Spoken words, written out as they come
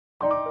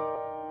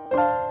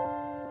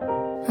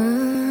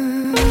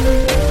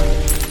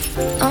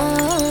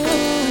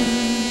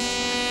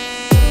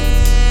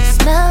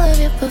Smell of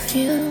your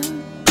perfume.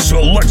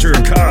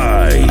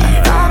 Selectakai.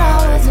 I thought I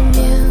was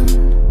immune.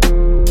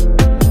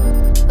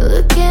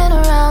 Looking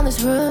around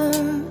this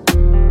room,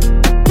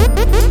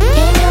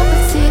 can't help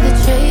but see the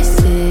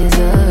traces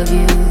of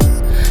you.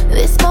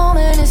 This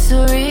moment is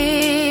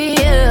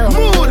surreal.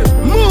 Mood.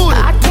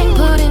 I can't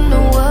put into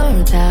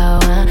words how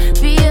I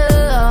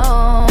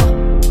feel.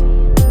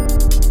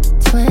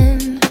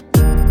 Twin,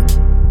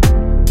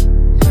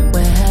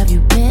 where have you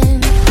been?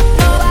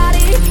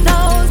 Nobody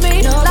knows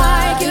me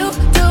like you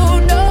do.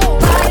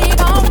 Nobody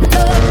gon'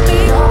 love me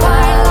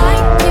quite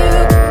like you.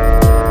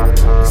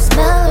 The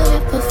smell of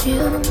your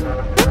perfume.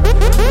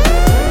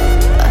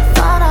 I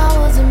thought I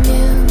was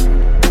immune.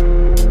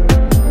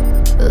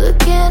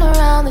 Looking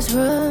around this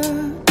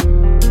room,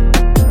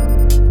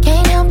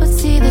 can't help but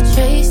see the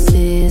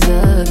traces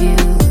of you.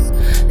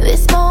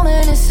 This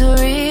moment is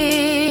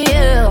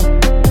surreal.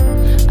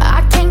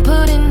 I can't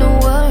put into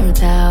words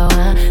how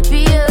I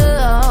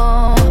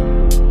feel.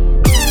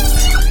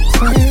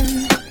 Twin,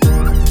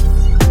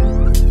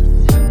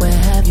 where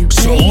have you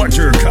been?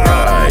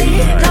 Selectakai.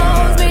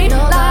 Knows me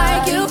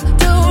like you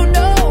do.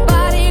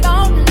 Nobody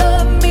gon'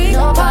 love me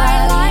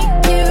quite like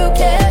you.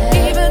 Can't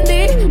even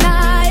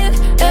deny it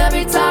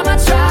every time I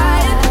try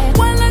it.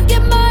 One look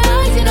in my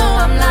eyes, you know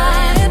I'm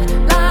lying,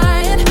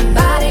 lying.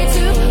 Body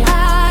to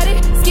body,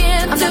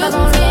 skin to skin.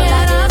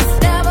 I'm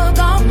never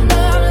gonna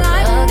love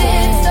like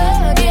this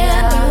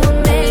again. You were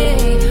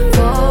made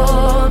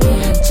for me,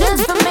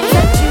 just for me.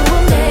 That you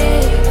were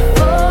made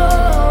for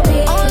me,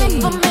 only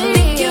for me.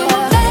 You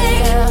were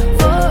made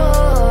for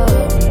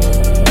me.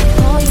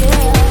 Oh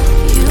yeah,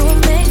 you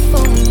were made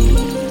for me.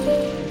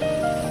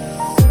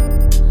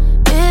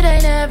 It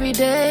ain't every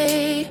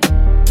day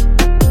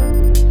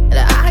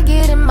that I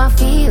get in my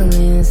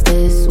feelings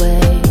this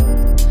way.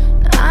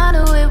 I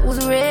knew it was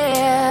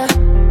rare,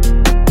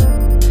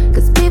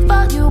 'cause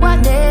before you I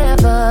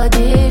never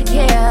did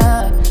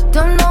care.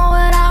 Don't know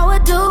what I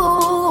would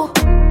do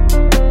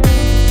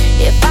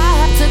if I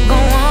had to go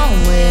on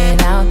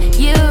without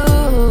you.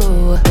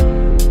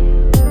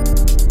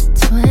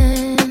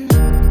 Twin,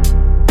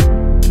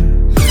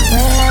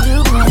 where have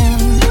you been?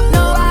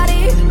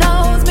 Nobody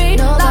knows me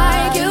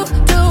like you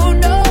do.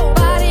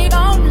 Nobody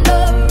gon'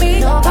 love me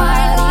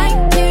quite like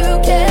you.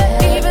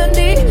 Can't even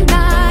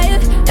deny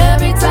it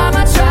every time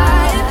I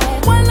try it.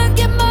 One look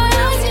in my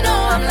eyes, you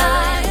know I'm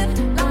lying.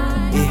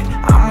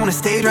 Yeah, I'm on the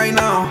stage right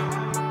now,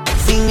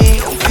 singing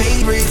your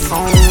favorite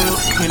song.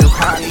 In the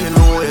crowd, you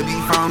know where to be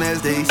found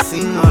as they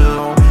sing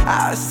along.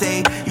 I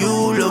say you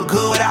look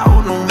good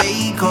without no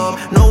makeup,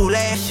 no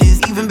lashes,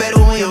 even better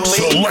when you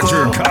wake up.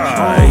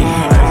 Selectakai.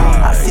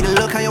 I see the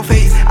look on your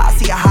face, I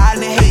see you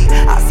hiding the hate.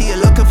 I see you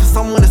looking for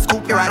someone to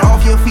scoop you right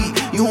off your feet.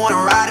 You wanna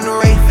ride in the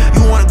rain,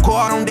 you wanna go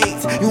out on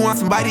dates. You want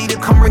somebody to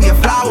come bring you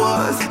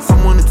flowers,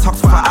 someone to talk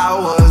to for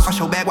hours. Wash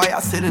your back while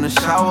y'all sit in the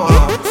shower.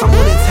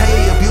 Someone to tell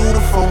you you're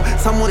beautiful,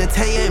 someone to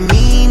tell you I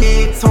mean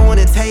it. Someone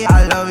to tell you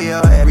I love you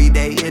every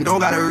day and don't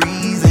got a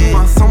reason.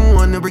 Want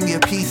someone to bring you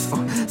peace,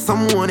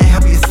 someone to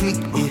help you sleep,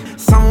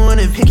 someone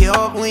to pick you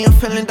up when you're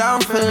feeling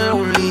down, feeling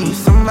lonely.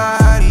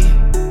 Somebody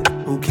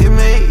who can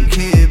make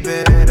it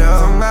better,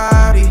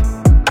 somebody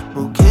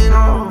who can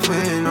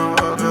open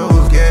up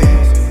those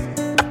gates,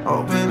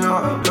 open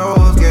up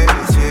those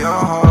gates to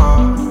your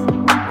heart.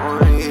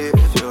 Wanna get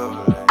you.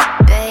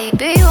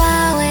 Baby,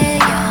 while we're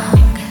young,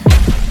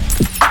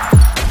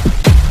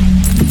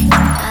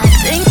 I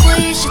think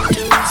we should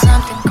do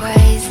something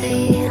crazy.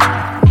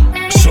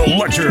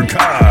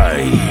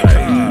 Selectakai.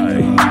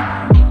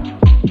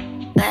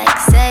 Like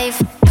save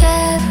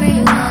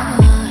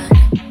everyone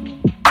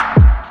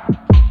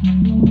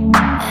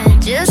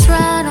and just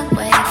run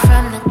away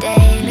from the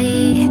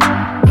daily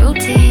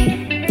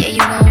routine. Yeah,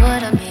 you know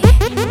what I mean.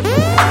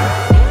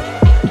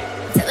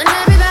 Telling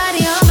everybody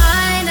you're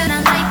mine and I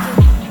like you,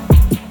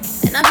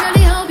 and I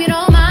really hope you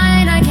don't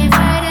mind. I can't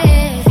fight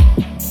it.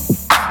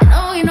 And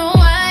oh, you know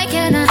why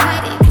can't I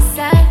hide it? 'Cause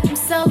I'm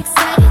so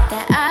excited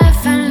that I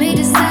finally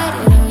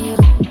decided on you.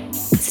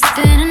 'Cause it's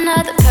been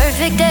another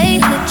perfect day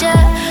with ya.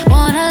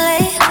 Wanna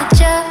lay with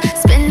ya,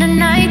 spend the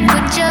night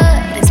with ya,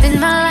 then spend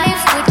my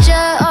life with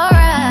ya.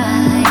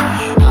 Alright,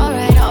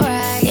 alright,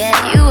 alright. Yeah,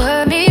 you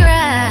heard me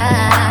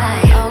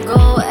right. I'll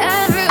go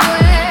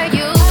everywhere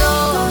you go.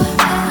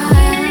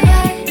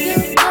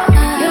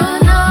 You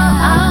know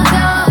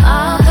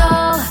I'll go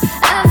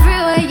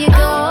everywhere you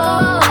go.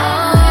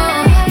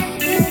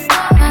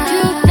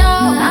 You know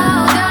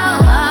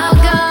I'll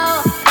go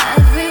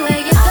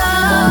everywhere you go.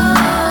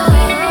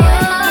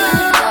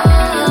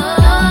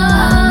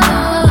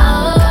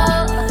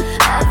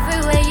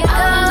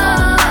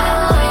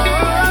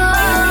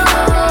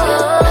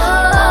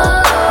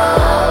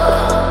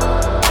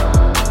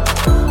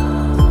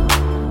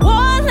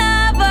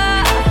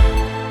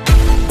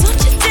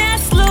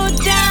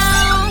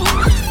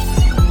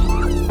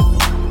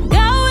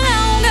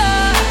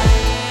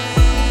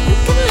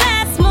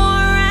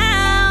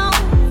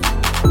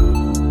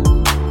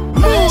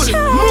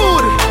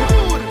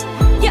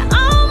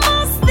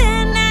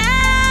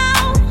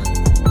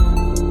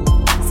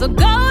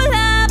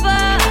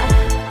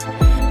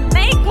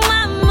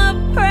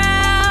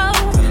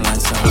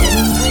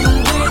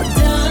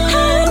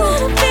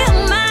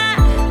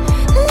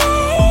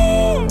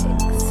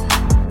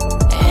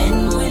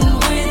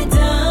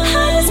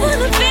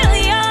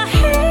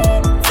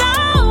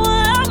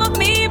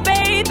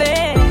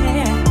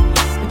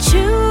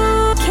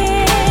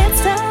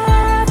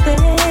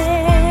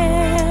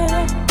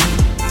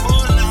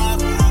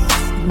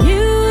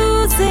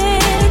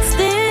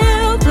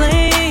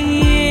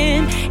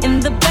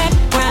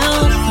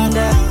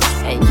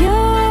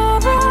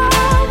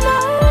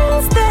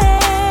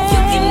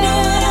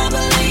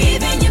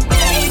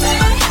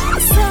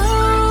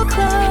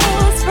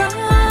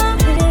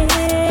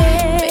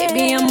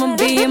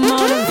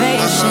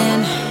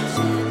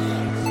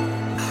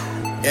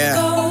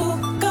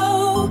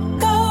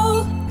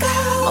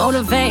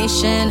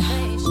 information.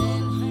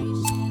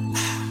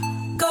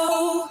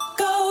 Go,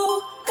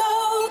 go,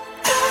 go,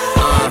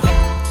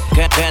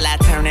 Girl, I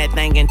turn that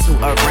thing into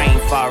a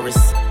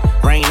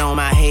rainforest. Rain on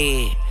my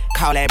head,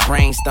 call that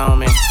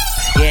brainstorming.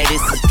 Yeah,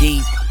 this is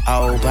deep,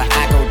 oh, but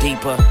I go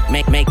deeper.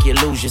 Make you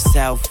lose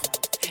yourself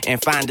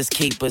and find us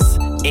keepers.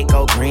 It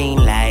go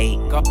green light,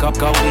 go,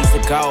 easy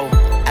go.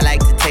 I like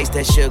to taste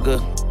that sugar,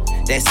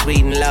 that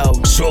sweet and low.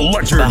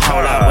 Selectakai. But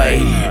hold on,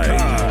 wait.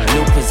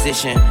 New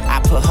position, I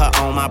put her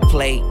on my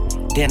plate.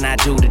 Then I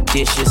do the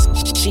dishes.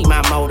 She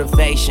my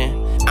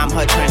motivation, I'm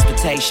her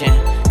transportation.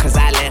 Cause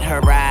I let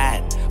her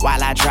ride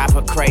while I drive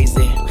her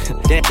crazy.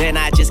 then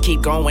I just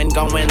keep going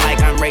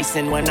like I'm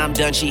racing. When I'm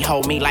done, she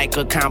hold me like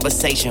a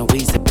conversation.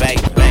 Weezy,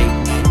 baby.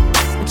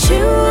 but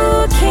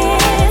you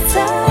can't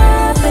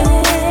stop it.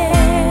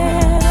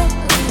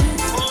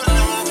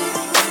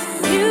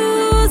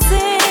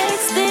 Music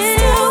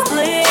still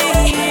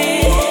playing.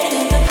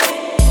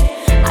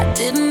 I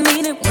didn't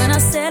mean it when I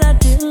said I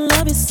didn't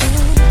love you so.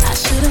 I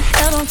should've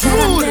held on tight,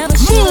 I never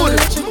should've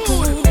let you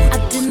go. I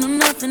didn't know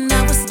nothing,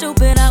 I was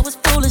stupid, I was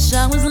foolish,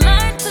 I was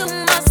lying to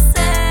myself.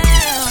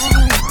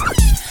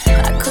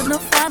 I couldn't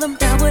have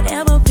fathomed I would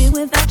ever be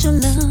without your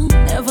love.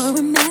 Never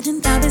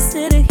imagined I'd be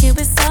sitting here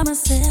beside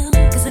myself.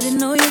 Cause I didn't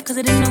know you, cause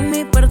I didn't know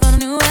me, but I thought I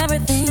knew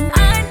everything.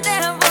 I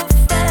never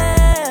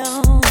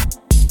felt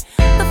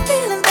the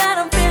feeling that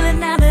I'm feeling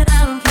now that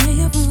I don't hear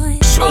your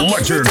voice.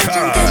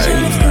 Selectakai.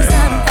 Cause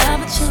I don't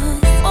have a choice.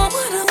 Oh,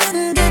 what I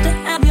wouldn't get to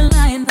have you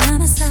lying by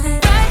my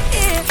side right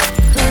here.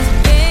 Cause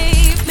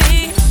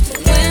baby,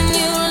 when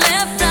you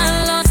left I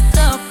lost a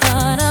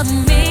part of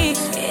me.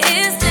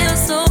 It's still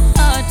so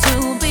hard to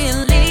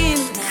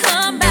believe.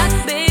 Come back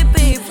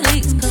baby,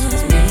 please.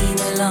 Cause we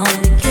belong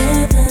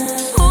together.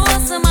 Who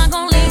else am I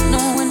gonna leave?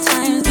 No when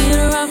times get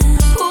rough.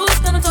 Who's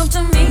gonna talk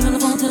to me on the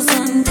phone till the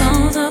sun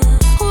comes up?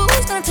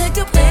 Who's gonna take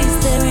your place?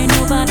 There ain't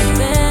nobody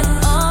better.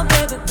 Oh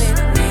baby,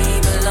 baby, we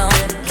belong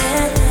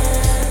together.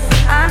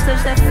 I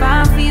search that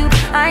fire for you.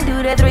 I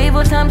do that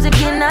 3-4 times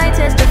again. I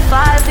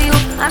testify for you.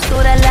 I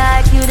sure that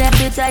like you, that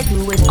bitch I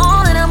do it.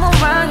 All that I'm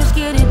around, you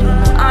scared to do.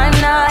 No, I'm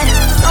not.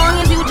 As long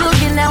as you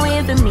joking, now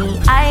in for me,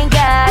 I ain't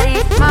got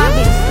it. My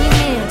bitch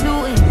screaming,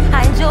 doing,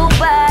 hide your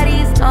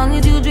body. As long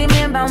as you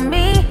dreaming about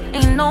me,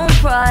 ain't no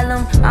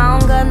problem. I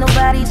don't got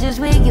nobody just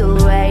with you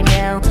right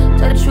now.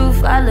 Tell the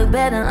truth, I look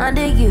better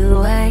under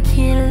you. I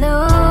can't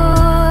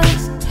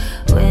lose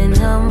when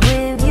I'm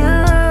with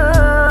you.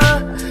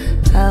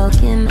 How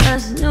can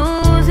us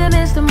lose and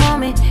miss the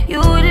moment?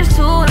 You just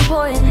too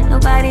important.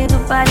 Nobody do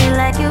body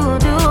like you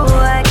do.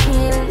 I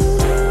can't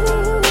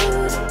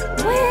lose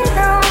when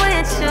I'm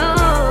with you.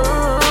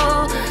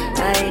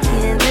 I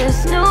can't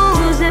just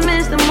lose and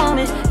miss the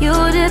moment. You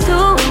just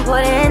too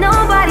important.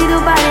 Nobody do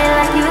body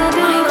like you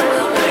do.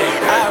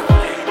 I've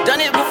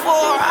done it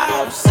before,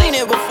 I've seen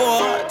it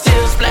before.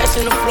 Tears splash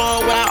in the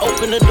floor when I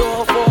open the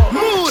door for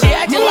her. She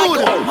acting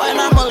like a but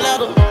I'm a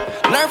letter.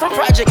 Learn from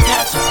Project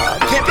Catcher.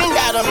 Pimpin'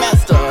 got a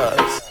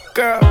master's.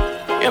 Girl,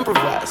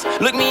 improvise.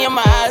 Look me in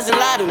my eyes and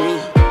lie to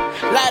me.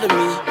 Lie to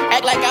me.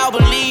 Act like I'll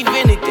believe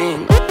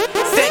anything.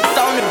 Sex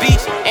on the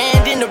beach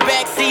and in the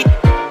backseat.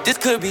 This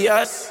could be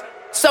us.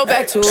 So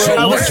back to what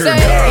I was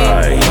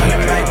saying.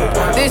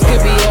 This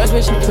could be us,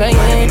 but you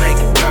playing.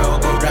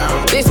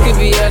 This could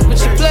be us, but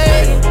you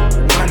playing.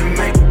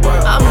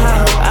 I'm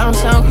high, I don't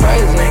sound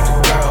crazy.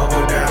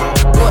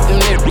 What the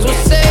lyrics was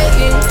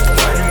saying.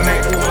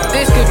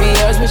 This could be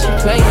us, but you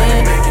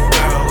playing.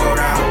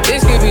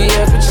 This could be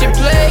us, but you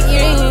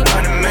playing.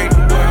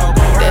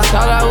 That's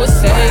all I was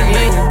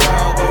saying.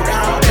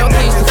 No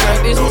keys to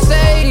fight this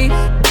Mercedes.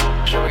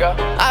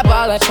 I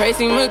ball like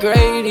Tracy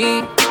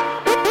McGrady.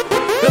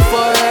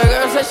 Before her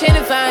girl touch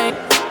anything,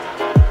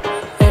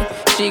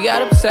 she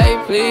gotta say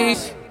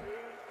please.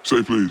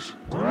 Say please.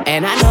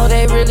 And I know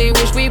they really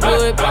wish we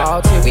would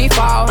ball till we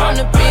fall. On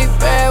the big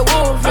bad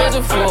wolf, it's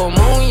a full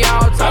moon,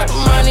 y'all. Talk the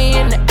money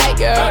in the egg,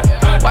 girl.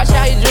 Watch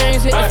how your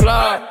dreams hit the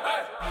floor.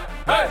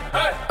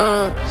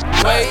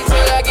 Wait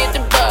till I get the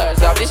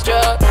buzz off this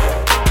drug.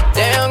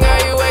 Damn girl,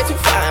 you way too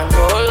fine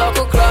for a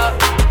local club.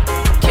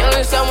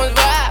 Killing someone's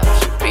vibe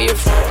should be a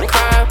fucking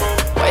crime.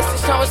 Wasting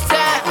so much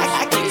time.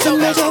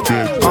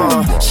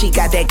 She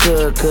got that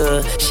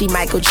good. She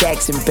Michael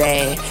Jackson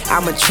bad.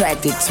 I'm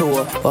attracted to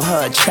her, or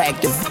her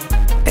attractive.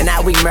 And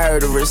now we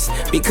murderers,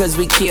 because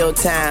we kill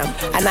time.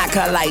 I knock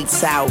her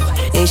lights out,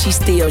 and she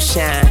still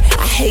shine.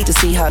 I hate to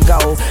see her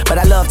go, but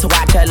I love to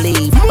watch her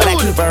leave. But I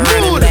keep her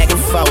running back and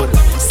forth.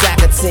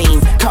 Soccer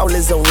team, cold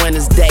as a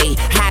winter's day,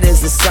 hot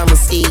as a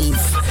summer's eve.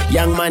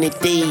 Young money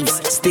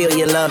thieves, steal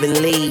your love and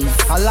leave.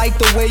 I like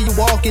the way you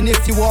walking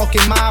if you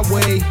walking my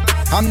way.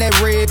 I'm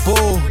that Red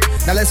Bull,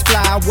 now let's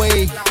fly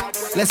away.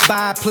 Let's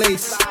buy a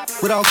place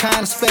with all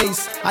kind of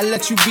space. I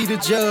let you be the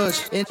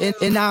judge,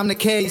 and I'm the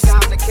case.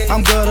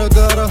 I'm gutter,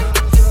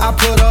 I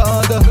put her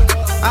under.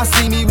 I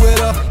see me with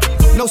her,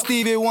 no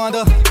Stevie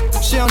Wonder.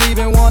 She don't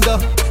even wonder,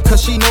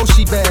 cause she knows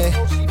she bad,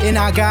 and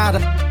I got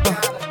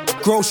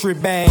her grocery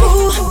bag.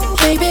 Ooh,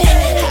 baby,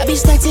 I be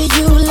stuck to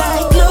you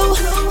like glue.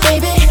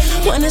 Baby,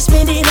 Wanna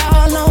spend it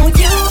all on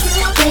you,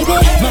 baby.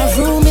 My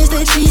room is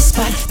the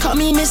G-spot. Call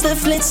me Mr.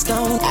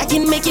 Flintstone. I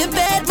can make your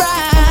bed rock.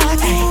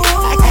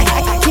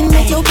 I can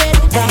make your bed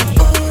rock.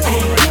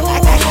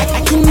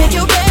 I can make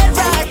your bed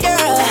rock,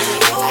 girl.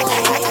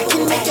 I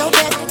can make your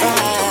bed rock.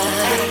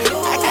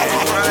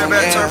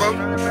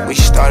 We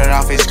started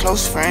off as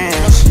close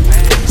friends.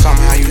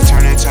 Somehow you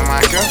turned into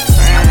my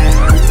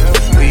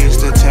girlfriend. We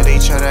used to tell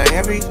each other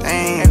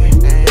everything.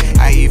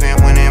 I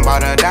even went and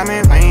bought her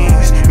diamond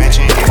rings,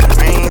 matching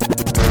earrings.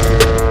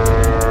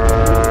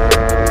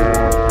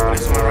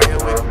 This one right here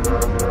with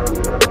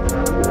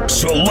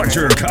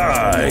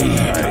Selectakai.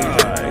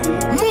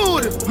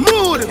 Mood.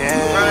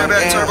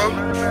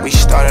 Yeah. We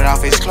started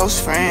off as close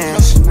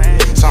friends.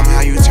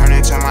 Somehow you turned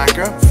into my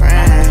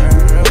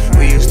girlfriend.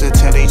 We used to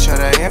tell each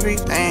other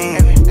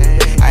everything.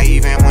 I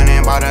even went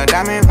and bought her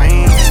diamond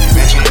rings,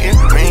 matching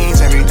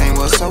earrings. Everything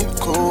was so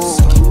cool.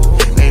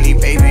 Lately,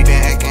 baby,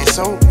 been acting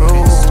so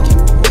rude.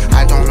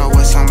 I don't know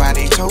what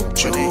somebody told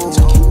you,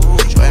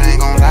 but I ain't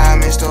gon' lie,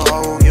 Mr.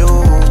 O.U.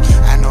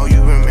 I know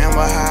you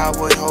remember how I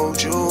would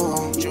hold you.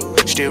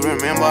 Still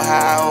remember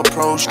how I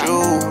approached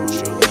you.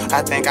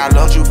 I think I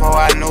loved you before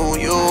I knew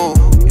you.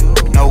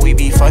 No, we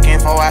be fucking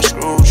before I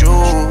screwed you.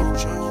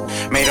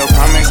 Made a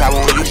promise, I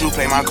won't use you.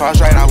 Play my cards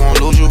right, I won't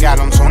lose you. Got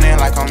them tuning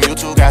like I'm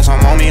YouTube. Got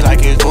some on me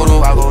like it's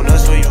voodoo. I go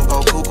nuts for you,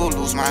 go cuckoo.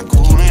 Lose my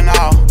cool and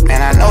all.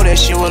 Man, I know that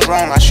shit was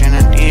wrong. I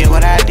shouldn't did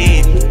what I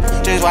did.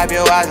 Just wipe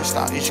your eyes and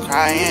stop this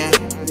crying.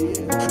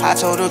 I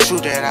told the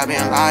truth that I've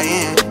been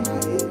lying.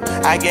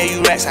 I gave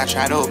you racks, I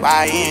tried to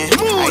buy in.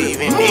 I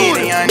even did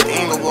the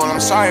unthinkable. I'm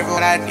sorry for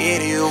what I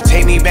did to you.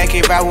 Take me back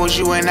if I was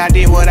you and I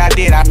did what I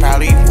did. I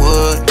probably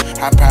would.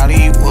 I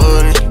probably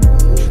wouldn't.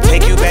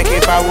 Take you back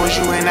if I was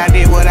you and I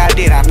did what I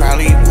did. I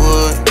probably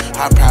would.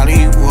 I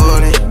probably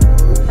wouldn't.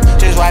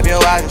 Just wipe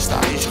your eyes and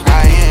stop this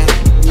crying.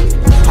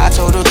 I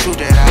told the truth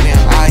that I've been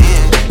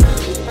lying.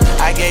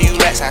 I gave you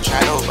racks, I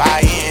tried to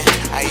buy in.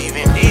 I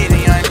even did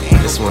the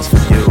unthinkable. This one's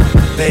for you.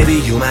 Baby,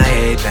 you my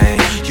everything.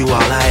 You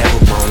all I ever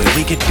wanted.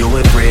 We could do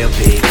it real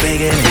big,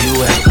 bigger than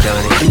you ever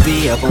done it. You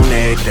be up on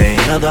everything,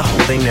 the whole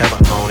thing never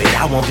own it.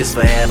 I want this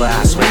forever,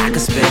 I swear I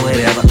could spend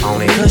whatever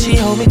on it. Cause she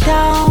hold me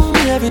down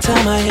every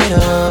time I hit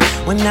up.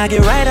 When I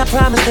get right, I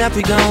promise that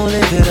we gon'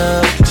 live it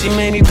up. She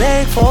made me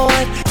beg for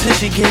it till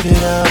she give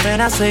it up.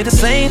 And I say the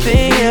same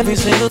thing every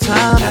single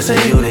time. I say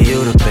you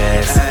the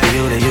best,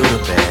 you the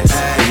best,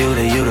 you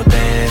the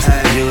best,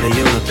 you the best,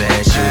 you the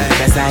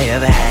best I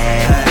ever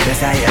had,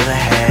 best I ever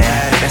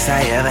had, best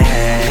I ever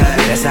had,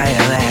 best I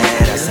ever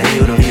had. I say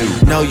you the you.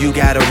 Know you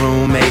got a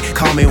roommate,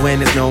 call me when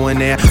there's no one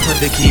there. Put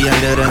the key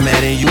under the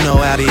mat and you know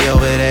I'll be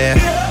over there.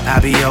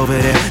 I'll be over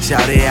there,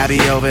 shout it, I'll be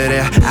over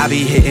there. I'll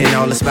be hitting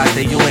all the spots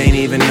that you ain't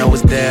even know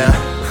is there.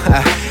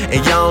 And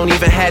you don't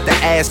even have to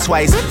ask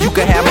twice. You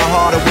could have my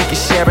heart or we could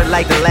share it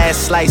like the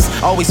last slice.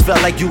 Always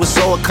felt like you were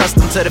so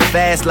accustomed to the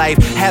fast life.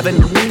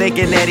 Having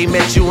thinking that he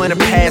met you in a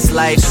past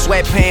life.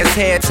 Sweatpants,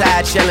 hair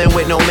tied, chilling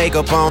with no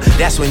makeup on.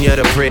 That's when you're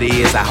the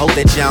prettiest. I hope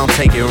that you don't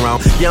take it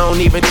wrong. You don't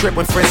even trip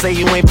when friends say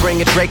you ain't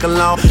bringing Drake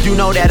along. You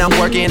know that I'm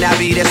working, I'll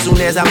be there soon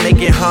as I make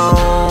it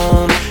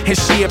home. And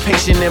she a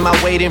patient in my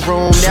waiting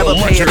room. Never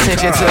pay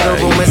attention to the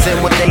rumors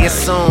and what they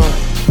assume.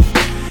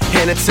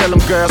 And until them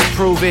girls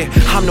prove it,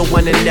 I'm the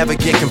one that never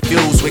get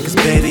confused with. Cause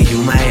baby,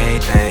 you my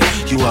everything,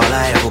 you all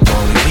I ever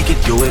wanted. We could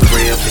do it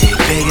real big,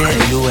 bigger than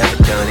you ever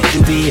done it.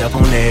 You be up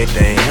on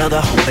everything, the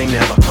whole thing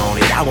never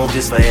own it. I want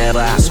this forever,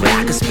 I swear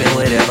I could spend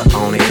whatever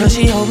on it. Cause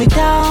she hold me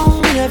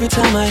down every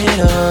time I hit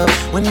up.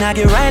 When I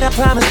get right, I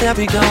promise that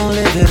we gon'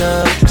 live it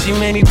up. She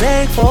made me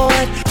beg for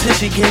it till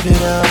she give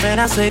it up. And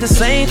I say the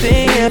same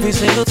thing every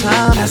single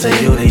time. I say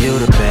you the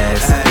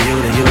best, you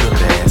the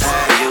best.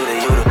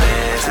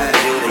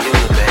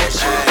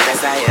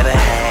 Best I ever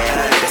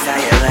had, best I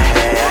ever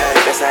had,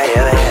 best I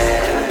ever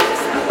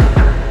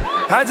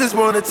had. I just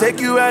wanna take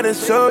you out and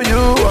show you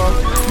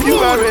off. You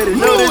already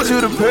know that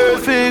you the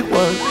perfect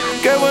one.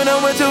 Girl, when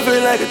I'm with you,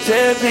 feel like a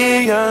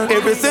champion.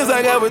 Ever since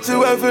I got with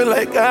you, I feel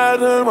like I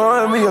done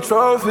won me a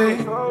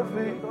trophy.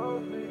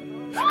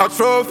 A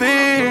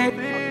trophy.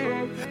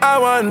 I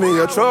want me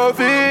a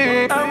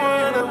trophy. I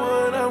want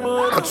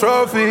a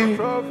trophy.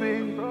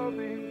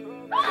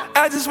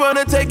 I just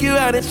wanna take you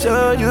out and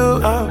show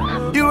you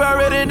off. You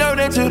already know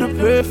that you're the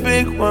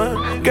perfect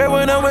one. Girl,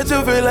 when I'm with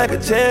you, feel like a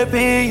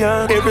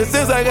champion. Ever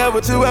since I got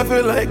with you, I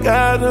feel like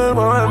I done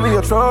won me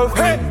a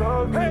trophy. Hey.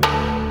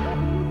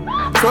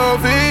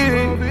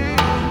 Trophy.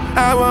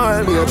 I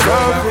want me a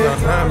trophy.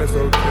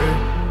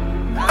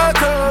 A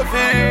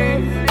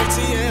trophy.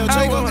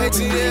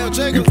 ATL,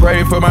 Jacob. You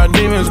pray for my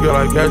demons, girl,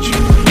 I got you.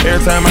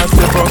 Every time I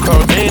sip on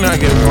codeine, I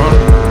get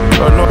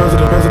vulnerable. No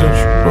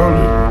presidential, roll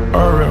it,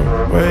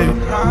 RM, wait.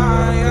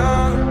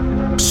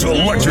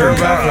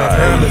 Selectakai.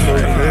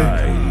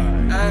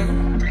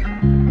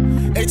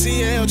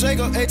 ATL,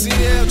 Jacob.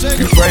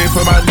 You pray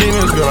for my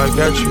demons, girl, I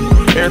got you.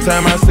 Every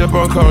time I sip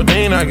on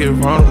codeine, I get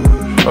vulnerable.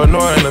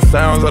 Annoying the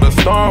sounds of the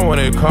storm when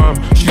it comes.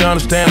 She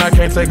understand I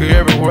can't take her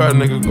everywhere a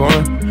nigga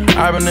going.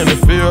 I've been in the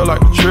field like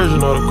the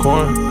children of the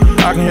corn.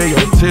 I can hear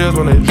your tears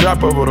when they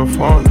drop over the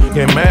phone.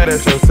 Get mad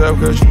at yourself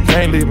cause you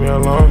can't leave me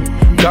alone.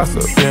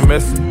 Gossip and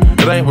messy,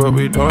 that ain't what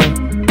we doing.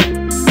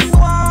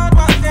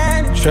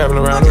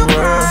 Traveling around the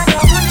world,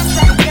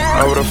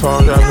 over the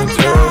phone driving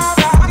tears.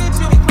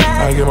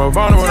 I get more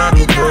vulnerable when I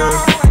do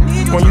pills.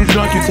 When you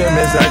drunk, you tell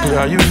me exactly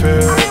how you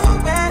feel.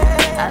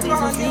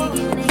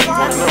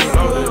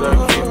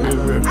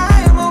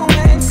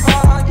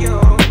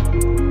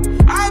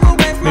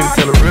 Need to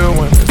tell a real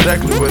one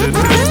exactly what it is.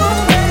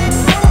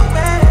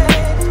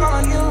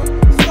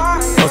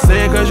 Don't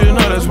say it cause you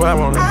know that's why I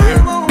wanna hear.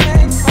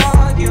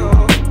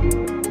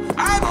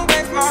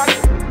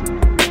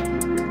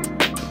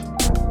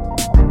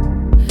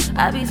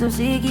 I be so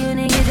sick, you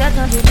niggas just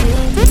contradict me.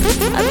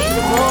 I be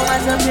so bold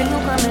myself till you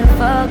come and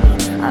fuck me.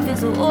 I feel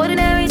so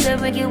ordinary, so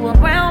make you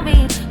around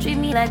me. Treat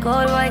me like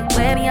all right,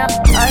 wear me out.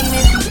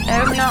 Arguments,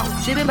 air me out.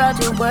 Tripping about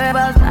your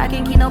whereabouts. I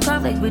can't keep no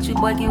conflict with you,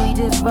 boy, can we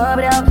just rub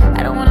it out?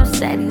 I don't want no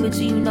savvy with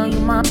you, you know you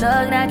my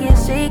plug. And I can't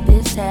shake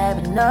this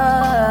habit,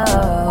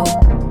 no.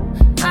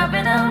 I've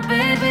been out,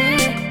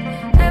 baby.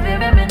 Every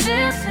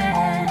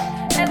reminiscing.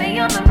 Every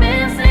other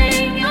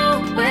missing.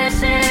 You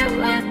wish it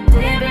was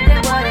different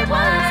than what it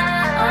was.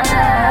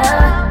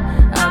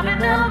 I've been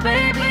down,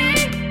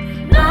 baby.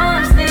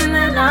 Lost in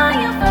the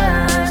lion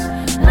first.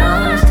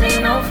 Lost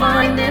in no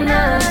finding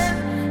us.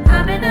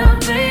 I've been down,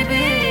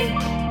 baby.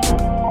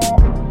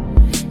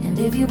 And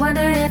if you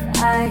wonder if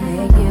I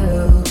hate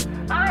you,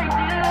 I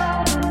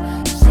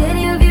do.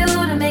 City of you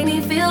to make me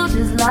feel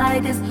just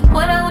like this.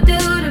 What I would do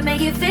to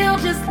make you feel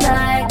just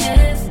like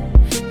this.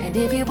 And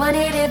if you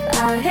wondered if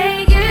I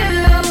hate you,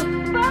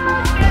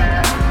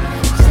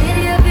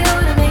 city of you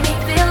to make me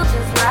feel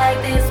just like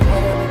this.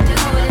 What I would do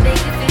to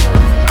make you feel.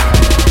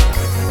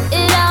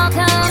 It all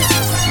comes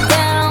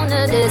down to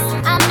this.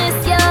 I miss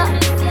you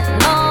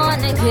more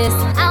than kiss.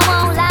 I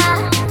won't lie,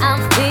 I'm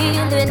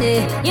feeling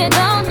it. You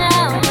don't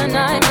know when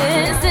I'm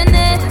missing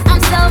it. I'm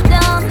so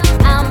dumb,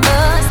 I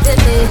must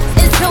admit.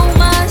 It's too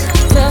much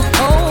to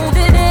hold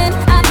it in.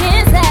 I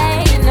can't say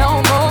no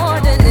more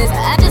than this.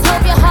 I just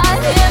hope your heart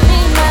hear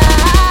me now.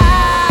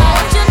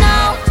 Don't you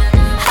know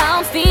how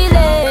I'm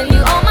feeling? You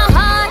own my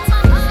heart,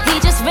 he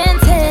just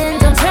renting.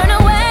 Don't turn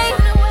away,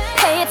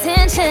 pay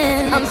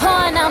attention. I'm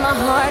pouring out my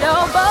heart,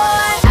 oh boy.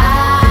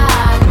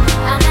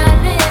 I'm not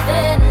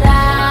living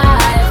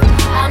life.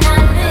 I'm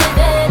not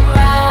living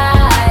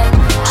right.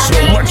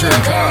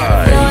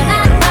 Selectakai. You're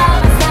not by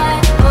my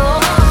side, oh.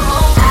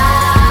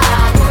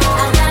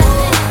 I'm not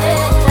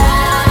living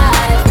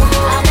life.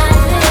 I'm not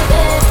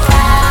living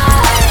right.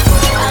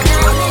 I'm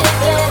not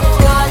living.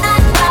 You're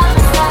not by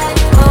my side,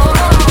 oh.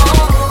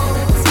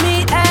 It's me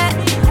at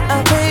a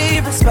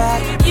favorite spot.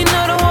 You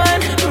know the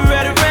one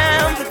right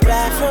around the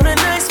block. From a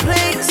nice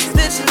place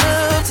that you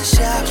love to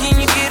shop. Can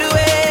you get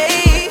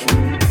away?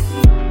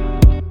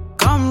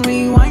 Come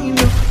rewind,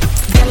 yo.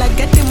 Girl, I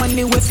get the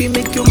money if you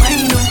make you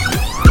mine, yo.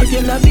 If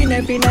you loving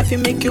every life, you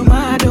make you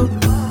mad, oh.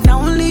 Now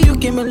only you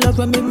give me love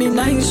and make me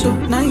nice, oh,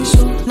 nice,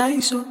 oh,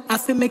 nice, oh. I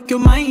feel make you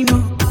mine,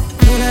 oh.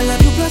 When I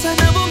love you, plus I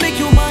never make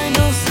you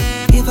minus.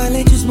 If I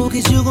let you smoke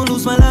it, you gon'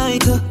 lose my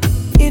lighter.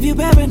 If you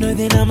paranoid,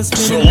 then I'ma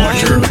spend the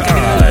night.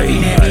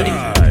 Selectakai.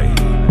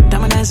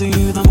 Diamond eyes on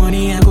you, the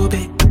money I go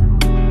pay.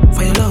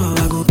 For your love,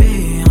 I go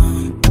pay,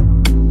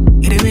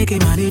 it ain't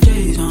making money,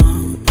 Jason.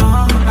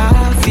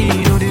 I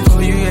feel they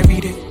for you every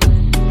day.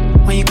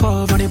 When you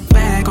call, run it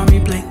back on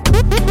replay. For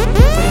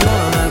your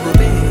love, I go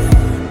pay.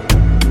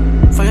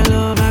 For your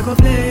love, I go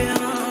play.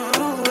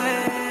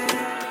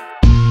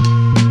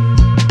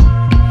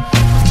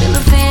 Still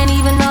a fan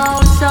even though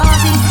it's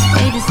salty.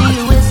 Hate to see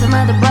you with some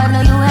other brother,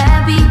 know you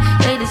happy.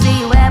 Hate to see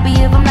you happy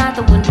if I'm not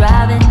the one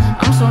driving.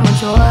 I'm so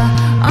mature,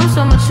 I'm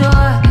so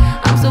mature,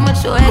 I'm so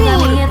mature. It got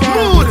me in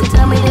there to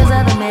tell me there's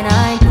other men.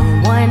 I ain't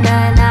doing one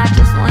night, I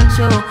just want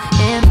you.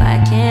 If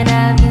I can't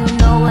have you,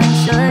 no one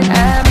should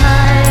have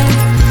mine.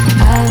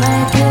 I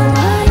like your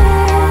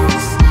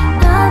wires,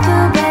 not the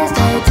best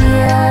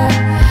idea.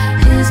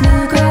 His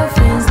new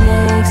girlfriend's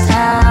next,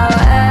 how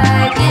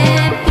I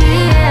get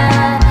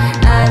here.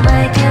 I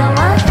like your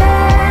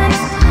wires,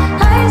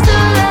 I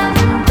still love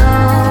him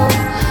though.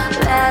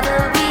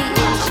 Rather be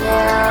in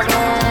jail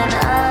than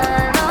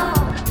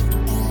alone.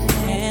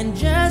 And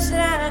just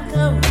like a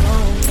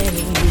woman,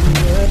 you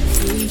were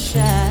too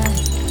shy.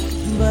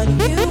 But you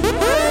were the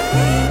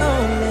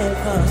only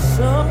one,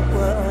 so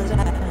was I.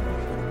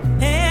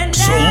 And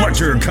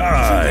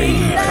Selectakai.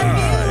 love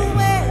you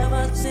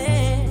ever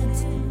since.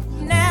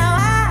 Now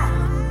I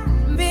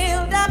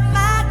build up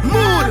my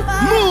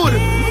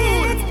confidence.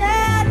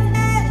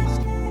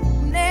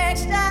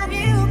 Next time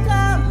you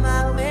come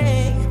my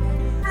way,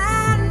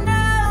 I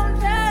know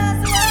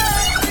just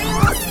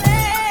what to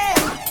say.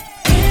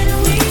 Can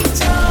we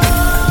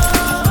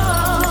talk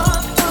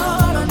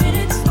for a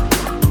minute?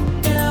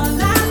 Girl,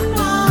 I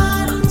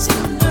want to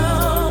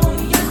know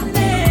your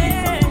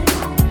name.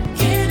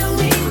 Can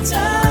we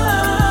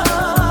talk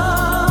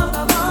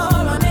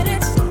for a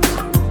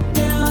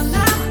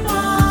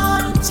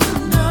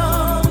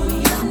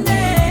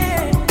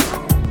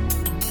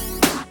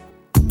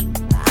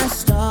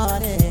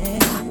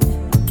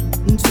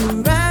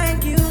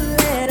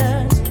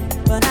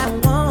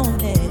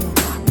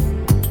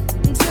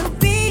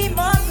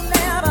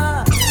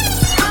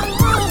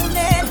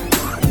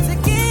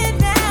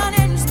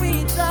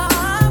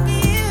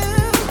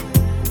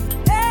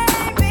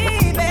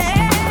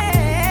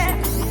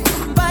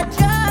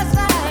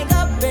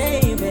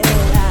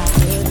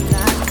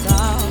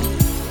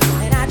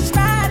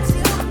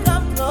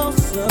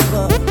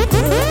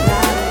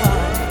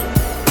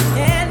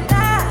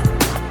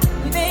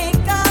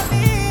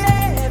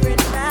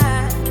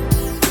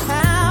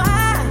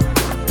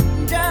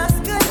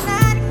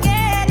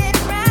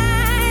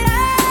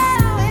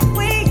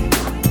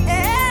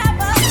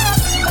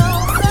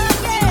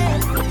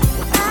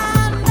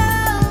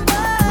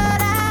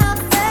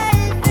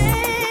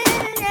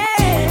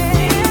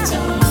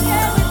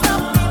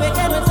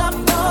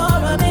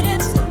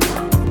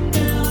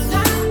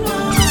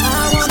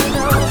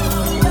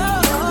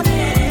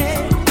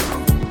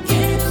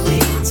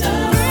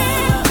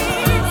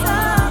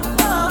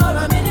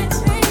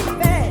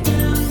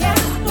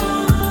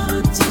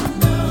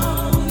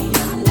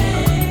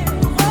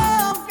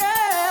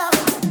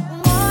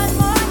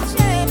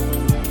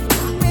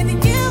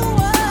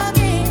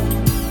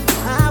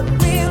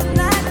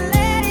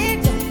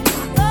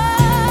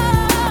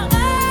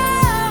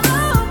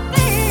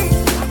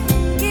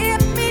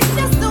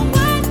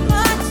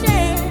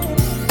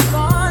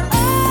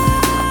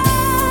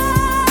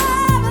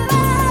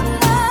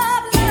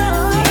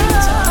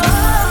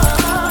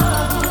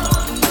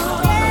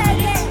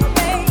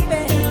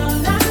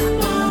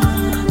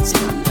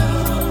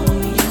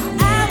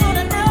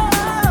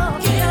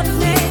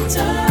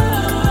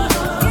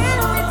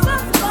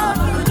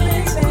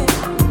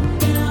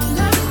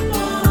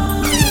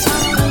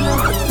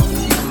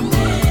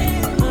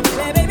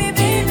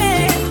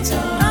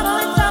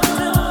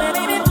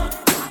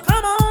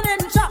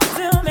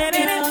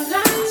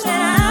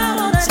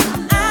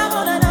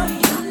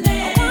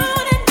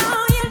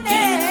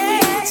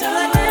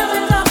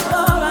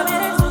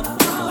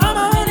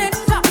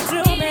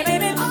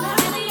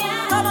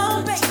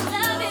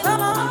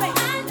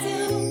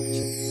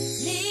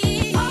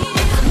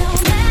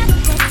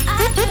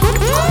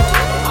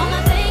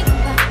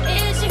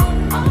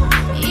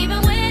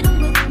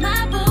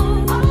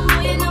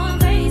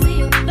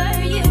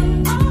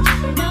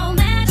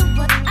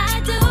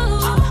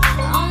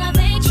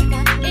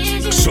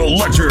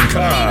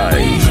Selectakai.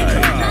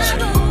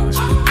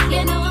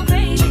 You know I'm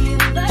crazy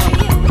about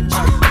you.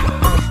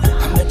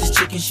 I met this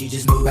chick and she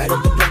just moved right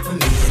up the block for me.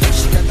 And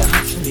she got the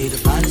hots for me, the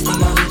finest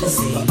thing I'll ever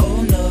see. But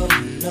oh no,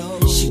 no,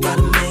 she got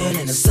a man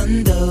and a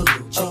son though.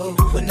 Oh,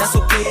 but that's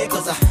okay,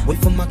 cause I wait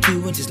for my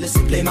cue and just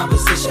listen, play my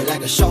position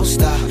like a show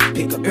star.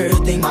 Pick up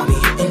everything, mommy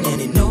hitting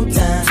and in no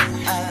time.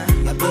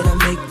 I better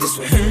make this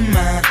with her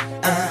mine.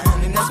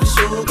 And that's for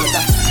sure, cause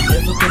I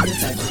never been the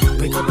type to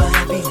break up a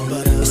happy home.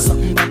 But it's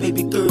something about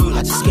baby girl,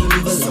 I just can't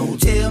leave alone.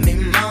 Tell me,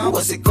 mom,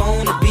 what's it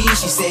gonna be?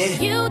 She said,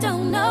 you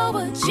don't know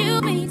what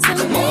you mean to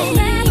me.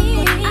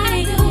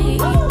 I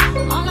do.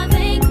 All I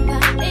think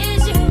about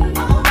is you.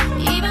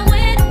 Even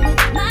when I'm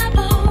with my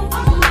boo,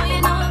 oh, you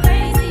know I'm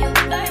crazy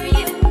over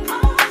you.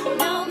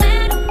 No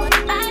matter what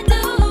I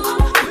do,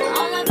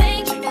 all I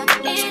think about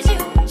is you.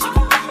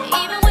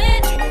 Even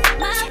when I'm with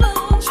my boo,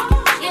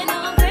 you know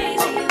I'm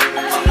crazy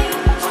over you.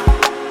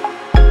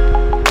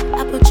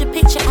 I put your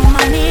picture on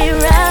my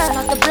mirror.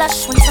 Start to blush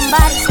when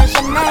somebody says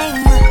your name.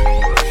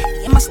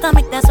 In my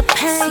stomach there's a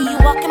pain. You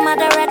walk in my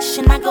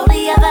direction, I go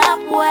the other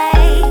way.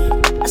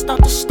 I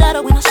start to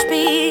stutter when I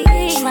speak.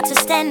 Try to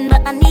stand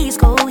but my knees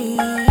go weak.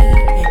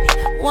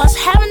 What's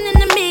happening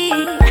to me?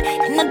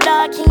 In the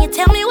dark, can you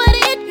tell me what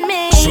it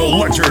means?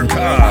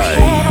 Selectakai.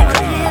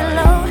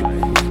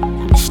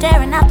 I'm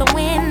staring out the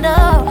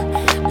window,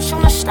 wish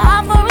on a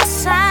star for a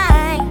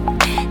sign.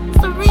 It's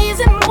the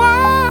reason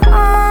why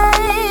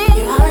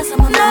you're always on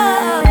my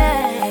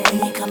mind. When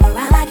you come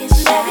around, I get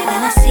shy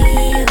when I see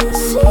you.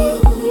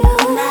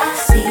 When I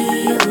see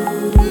you,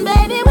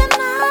 baby, when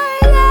I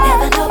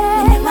never know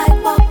when you might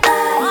walk by,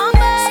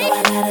 so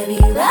I gotta be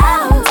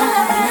right on time.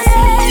 When I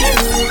see you,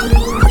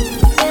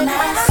 when I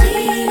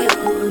see you,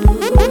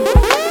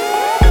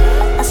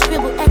 I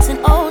scribble X and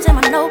O's in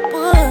my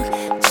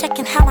notebook,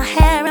 checking how my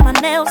hair and my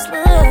nails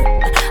look.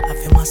 I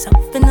feel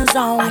myself in the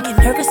zone. I get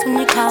nervous when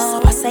you call,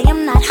 so I say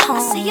I'm not home. I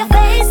see your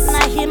face and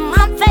I hear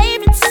my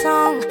favorite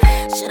song.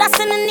 Should I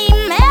send an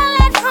email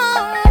at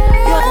home?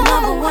 You're the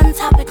number one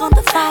topic on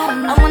the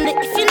phone. I wonder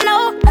if you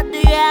know, or do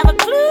you have a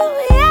clue?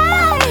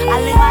 Yeah. I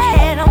lay my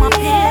head on my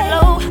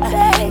pillow.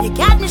 You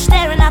got me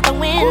staring out the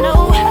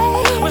window.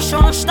 Wish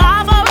on a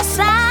star for a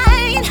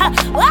sign.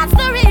 What's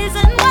the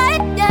reason why?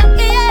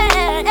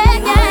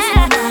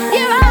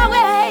 You're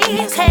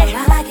always hey,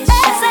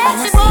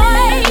 sexy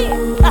boy.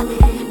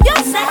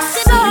 You're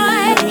sexy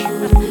boy.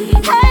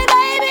 Hey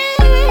baby,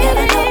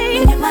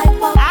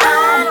 I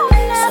don't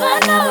never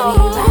know.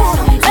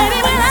 Baby,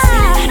 when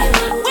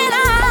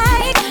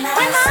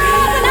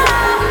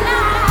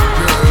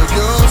Girl,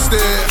 your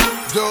stare,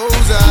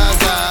 those eyes,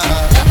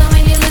 love it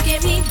when you look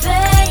at me,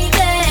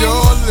 baby.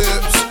 your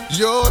lips,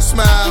 your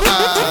smile,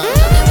 Love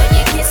it when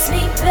you kiss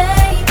me,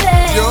 baby.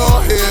 your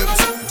hips,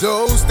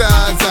 those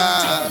thighs,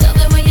 Love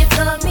it when you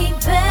fuck me,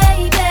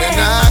 baby. and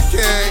I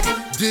can't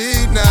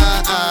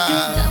deny.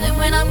 Love it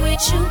when I'm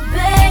with you,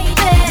 baby.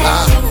 I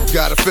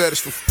got a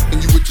fetish for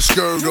f***ing you with your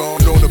skirt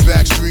on the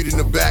back street in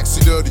the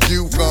backseat of the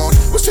Yukon.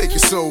 What's taking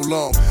so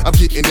long? I'm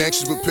getting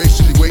anxious but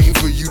patiently waiting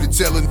for you to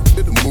tell a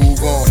nigga to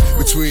move on.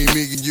 Between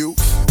me and you,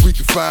 we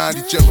can find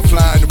each other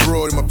flying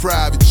abroad in my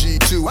private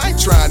G2. I ain't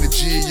trying to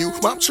G you,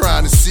 I'm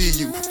trying to see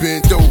you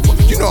bent over.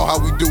 You know how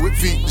we do it,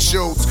 feet to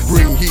shoulders,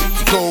 bring heat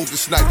to cold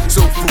this night,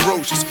 so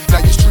ferocious.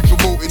 Now you street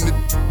promoting the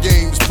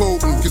game is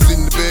potent, cause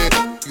in the bed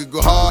you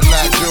go hard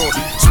like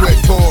Jordan, sweat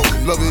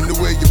pouring, loving the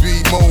way you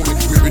be moaning,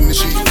 ripping the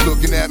sheet,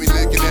 looking at me,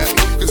 licking at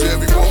me, cause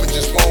every woman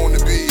just wanna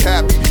be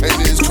happy, and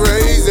it's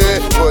crazy,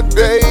 but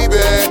baby,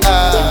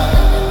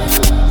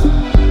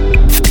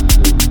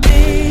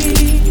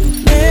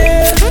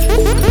 can't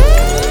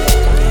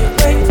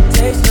wait to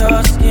taste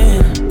your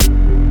skin.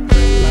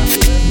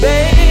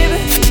 Baby,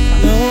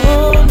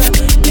 no,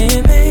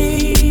 in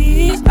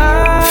these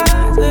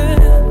eyes, I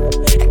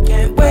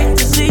can't wait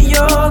to see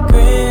your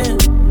grin.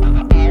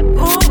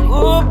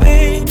 Ooh,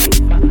 baby,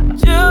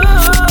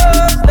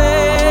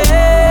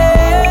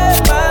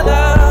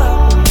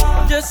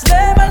 just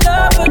let my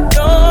love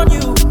adorn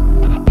you.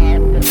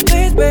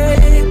 Please,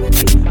 baby,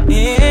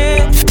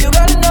 yeah, you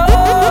gotta know,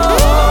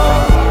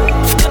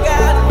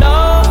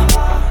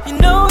 you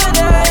know that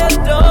I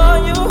adore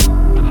you.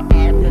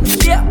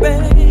 Yeah,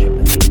 baby,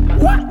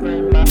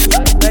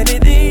 baby,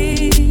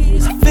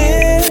 these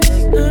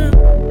feelings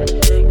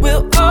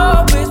will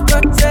always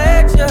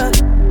protect you,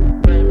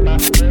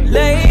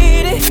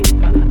 lady.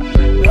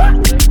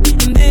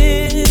 In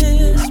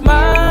this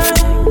mind,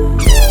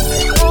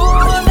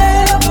 will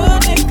never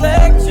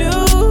neglect you.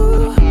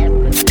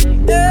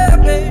 Yeah,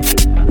 baby.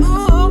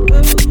 Ooh,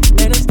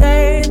 and it's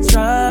they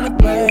trying to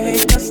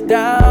break us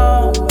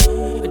down,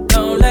 but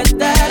don't let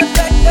that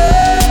affect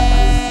us.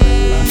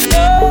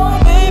 No,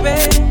 baby,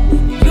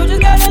 you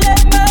just gotta let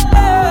my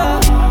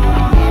love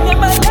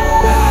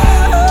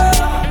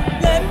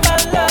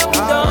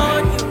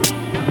adorn you.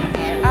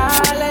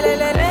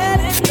 Let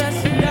it bless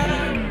you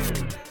down.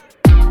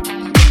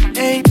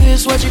 Ain't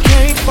this what you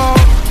came for?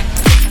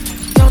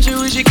 Don't you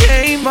wish you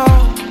came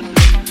more?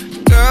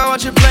 Girl,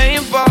 what you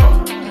playing for?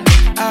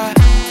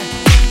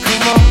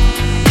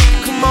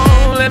 Come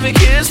on, let me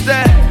kiss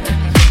that.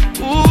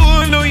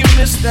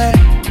 miss that.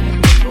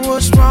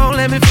 What's wrong?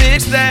 Let me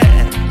fix that.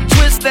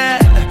 Twist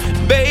that.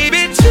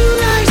 Baby,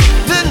 tonight's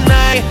the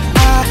night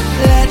I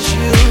let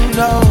you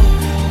know.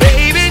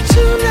 Baby,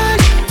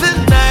 tonight's the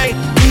night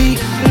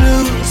we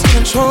lose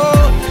control.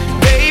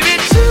 Baby,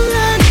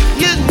 tonight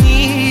you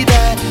need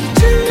that.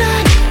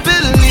 Tonight,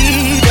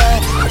 believe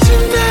that.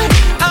 Tonight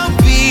I'll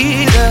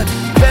be the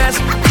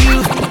best you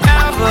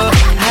ever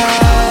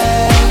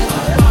had.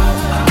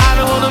 I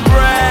don't wanna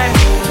brag,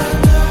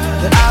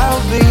 but I'll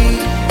be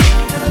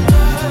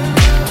the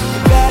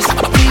best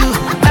you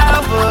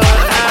ever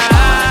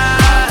had.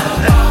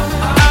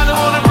 I don't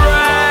wanna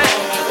brag,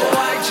 but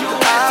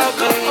I'll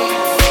be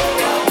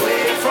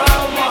away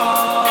from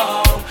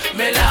home,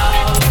 me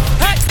love.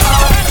 Hey,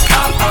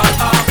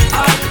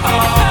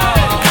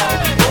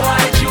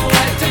 why'd you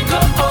like to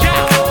go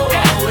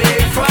away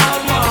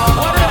from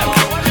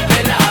home, me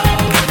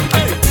love?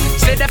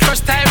 Say the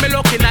first time me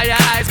looking at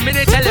your eyes, me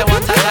they tell you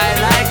what a guy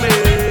like me.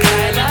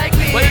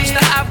 We used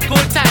to have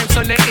good times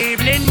on the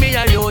evening, me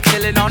and you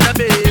chilling on the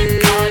beach.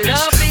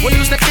 We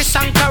used to kiss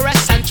and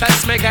caress and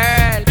trust me,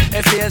 girl,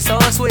 it feels so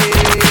sweet.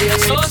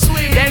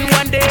 Then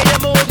one day you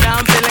move, now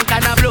I'm feeling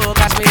kinda blue,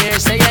 cause me here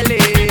say you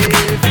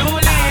leave. You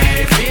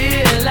leave,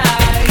 feel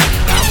like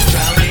I'm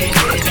drowning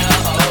in the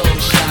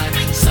ocean.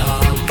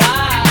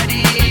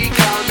 Somebody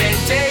come and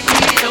take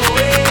me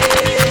away.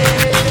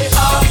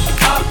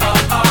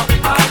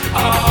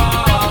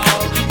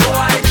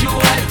 Why'd you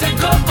have to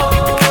go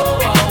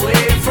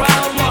away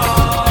from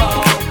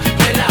home,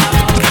 me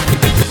love?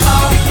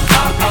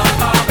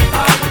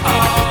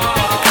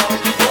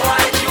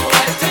 Why'd you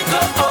have to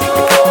go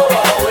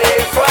away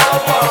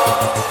from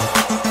home?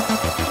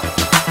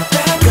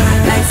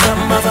 Like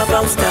some of a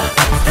poster.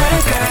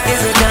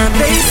 Is a gun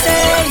they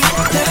say.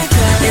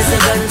 Is a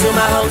gun to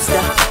my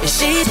holster. And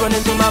she's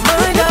running through my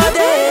mind all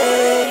day.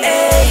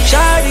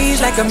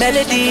 Shawty's like a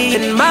melody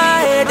in my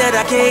head that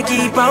I can't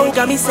keep on.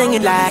 Got me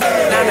singing like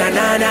na na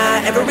na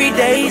na. Every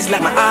day's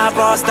like my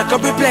iPod stuck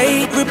on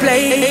replay.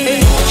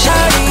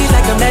 Shawty's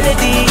like a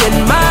melody in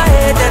my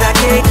head that I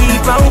can't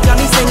keep on. Got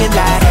me singing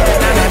like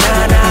na na na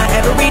na.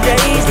 Every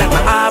day's like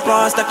my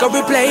iPod stuck on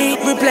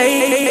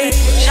replay.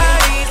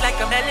 Shawty's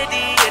like a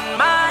melody in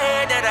my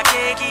head that I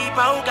can't keep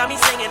on. Got me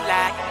singing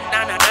like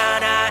na na na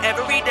na.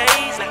 Every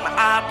day's like my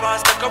iPod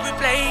stuck on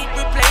replay.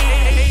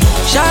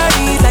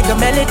 Shawty's like a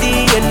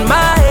melody in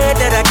my head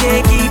that I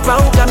can't keep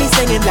on. Got me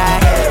singing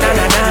like na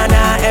na na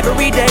na.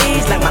 Every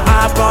day's like my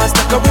iPod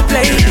stuck on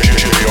replay.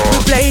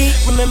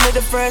 Remember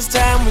the first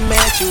time we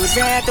met? You was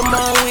at the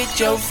mall with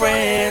your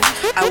friends.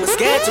 I was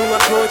scared to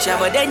approach you,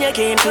 but then you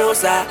came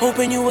closer,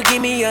 hoping you would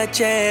give me a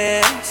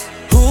chance.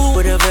 Who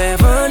would have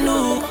ever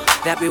knew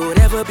that we would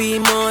ever be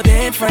more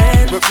than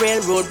friends? We're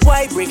railroad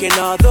white, breaking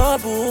all the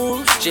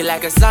rules. She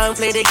like a song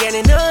played again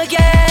and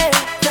again.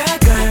 That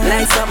girl,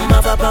 like something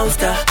of a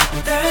poster.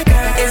 That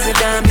girl is a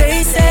dime,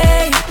 they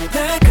say.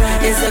 That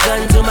girl is a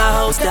gun to my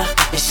holster.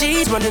 And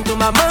she's running through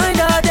my mind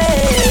all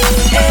day.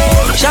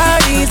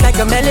 Shawty's like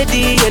a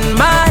melody in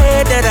my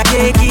head that I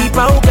can't keep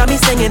on. Got me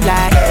singing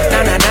like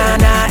na na na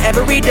na.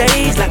 Every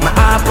day's like my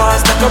iPod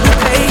stuck on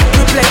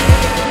replay.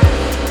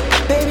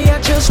 Baby, I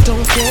just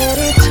don't get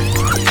it.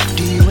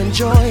 Do you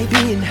enjoy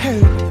being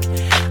hurt?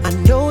 I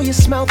know you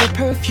smell the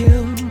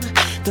perfume,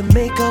 the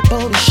makeup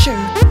on his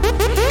shirt.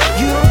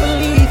 You don't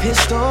believe his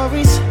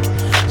stories.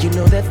 You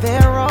know that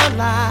there are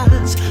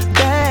lies.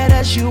 Bad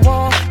as you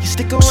are, you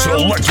stick around.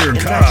 Selectakai.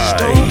 And I just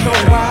don't know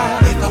why.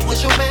 If I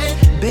was your man,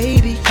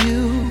 baby,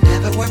 you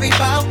never worry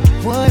about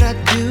what I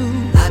do.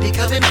 I'd be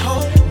coming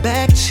home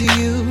back to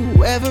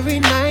you every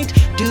night,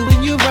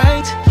 doing you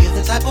right. You're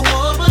the type of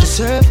woman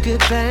deserve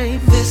good fame.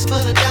 This full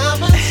of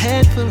diamonds, a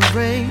head full of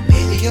rain.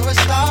 Baby, you're a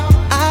star.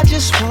 I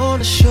just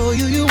wanna show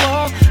you you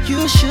are.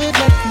 You should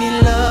let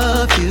me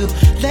love you.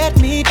 Let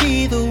me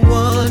be the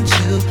one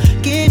to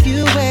give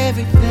you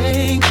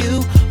everything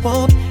you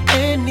want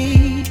and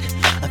need.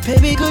 A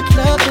baby, good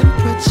love and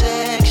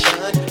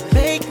protection.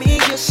 Make me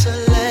your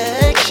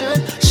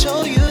selection.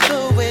 Show you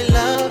the way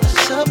love is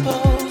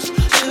supposed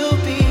to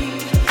be.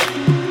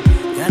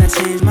 Gotta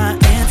change my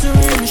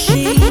answering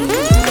machine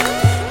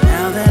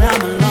now that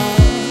I'm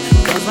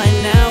alone. Cause right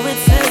now it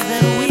says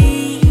that we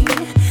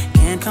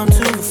can't come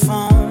to the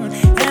phone.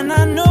 And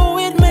I know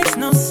it makes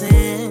no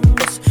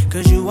sense,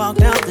 cause you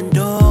walked out the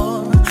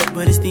door.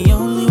 But it's the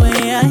only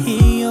way I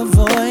hear your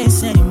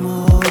voice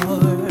anymore.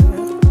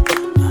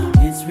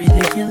 It's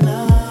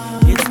ridiculous.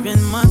 It's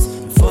been months,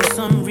 for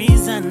some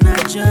reason I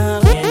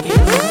just can't get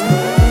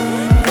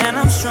over. And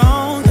I'm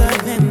stronger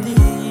than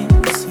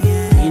this,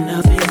 yeah.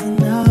 Enough is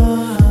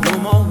enough. No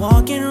more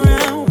walking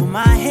around with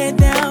my head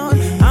down.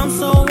 I'm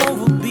so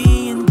over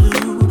being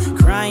blue,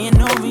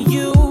 crying over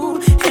you.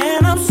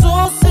 And I'm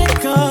so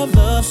sick of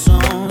love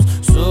songs,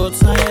 so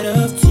tired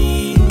of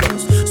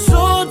tears,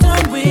 so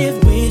done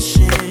with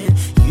wishing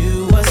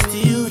you were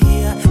still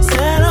here.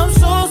 Said I'm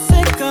so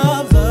sick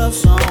of love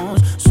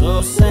songs,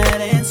 so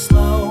sad and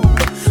slow.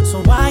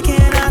 So why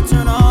can't I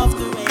turn off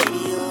the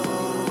radio?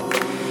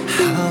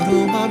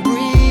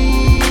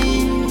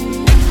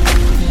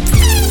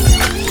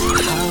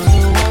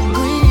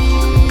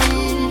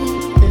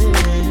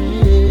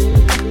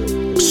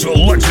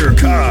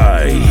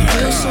 Selectakai.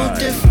 Feels so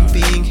different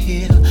being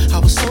here. I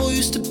was so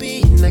used to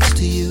being next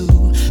to you.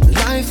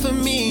 Life for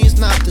me is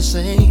not the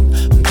same.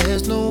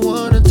 There's no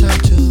one to turn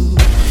to.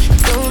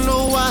 Don't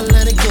know why I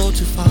let it go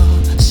too far.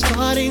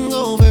 Starting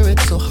over,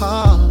 it's so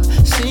hard.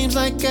 Seems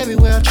like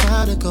everywhere I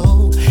try to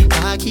go,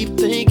 I keep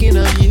thinking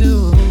of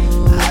you.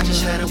 I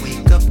just had a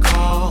wake-up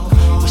call,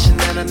 wishing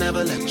that I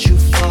never let you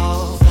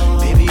fall.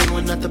 Baby, you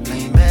were not to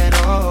blame at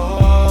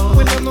all,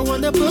 when I'm the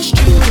one that pushed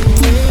you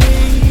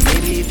away.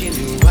 Maybe if you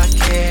knew I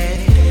cared,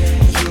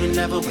 you would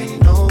never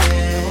went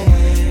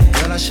nowhere.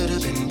 Girl, I should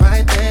have been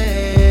right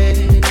there.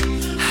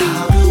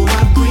 How do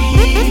I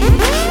breathe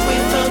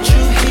without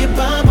you here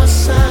by my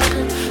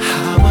side?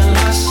 How will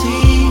I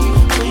see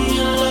when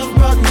your love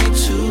brought me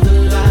to the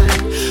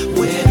light?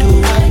 Where do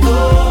I go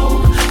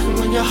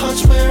when your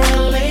heart's where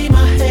I lay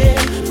my head?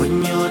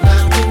 When you're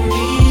not with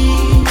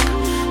me,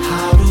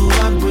 how do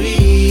I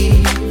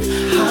breathe?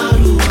 How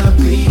do I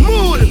breathe?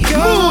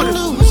 I'm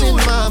losing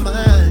my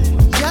mind.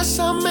 Yes,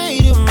 I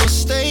made a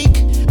mistake.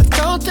 I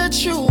thought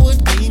that you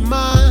would be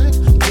mine.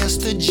 Guess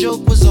the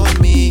joke was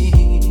on me.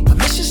 I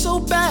miss you so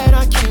bad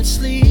I can't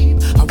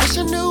sleep. I wish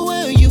I knew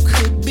where you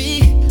could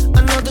be.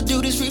 Another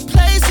dude is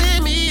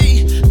replacing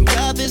me.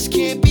 God, this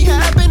can't be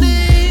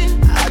happening.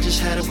 I just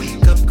had a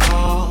wake-up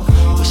call,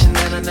 wishing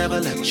that I never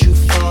let you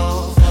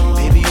fall.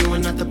 Baby, you were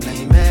not to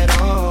blame at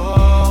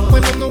all,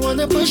 when I'm the one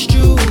that pushed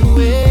you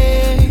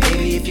away.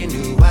 Baby, if you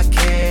knew I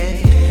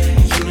cared,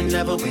 you would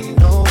never went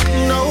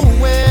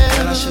nowhere.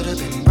 Girl, I should have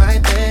been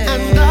right there.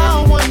 And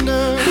I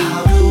wonder,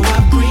 how do I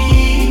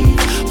breathe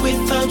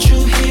without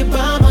you here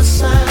by my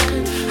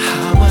side?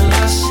 How will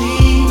I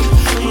see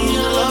when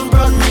your love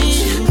brought me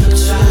to the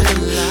light?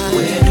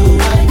 Where do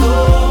I go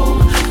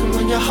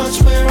when your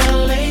heart's where I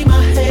lay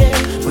my head?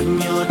 When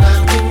you're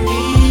not with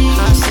me,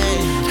 I said,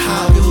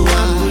 how do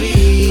I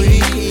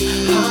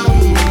breathe? How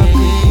do I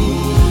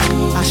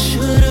breathe? I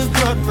should have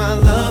brought my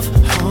love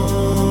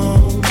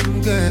home,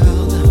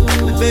 girl.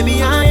 But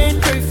baby, I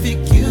ain't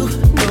perfect, you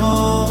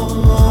know.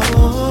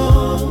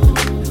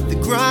 The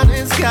grind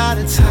has got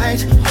it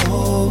tight.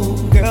 Oh,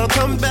 girl,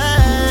 come back.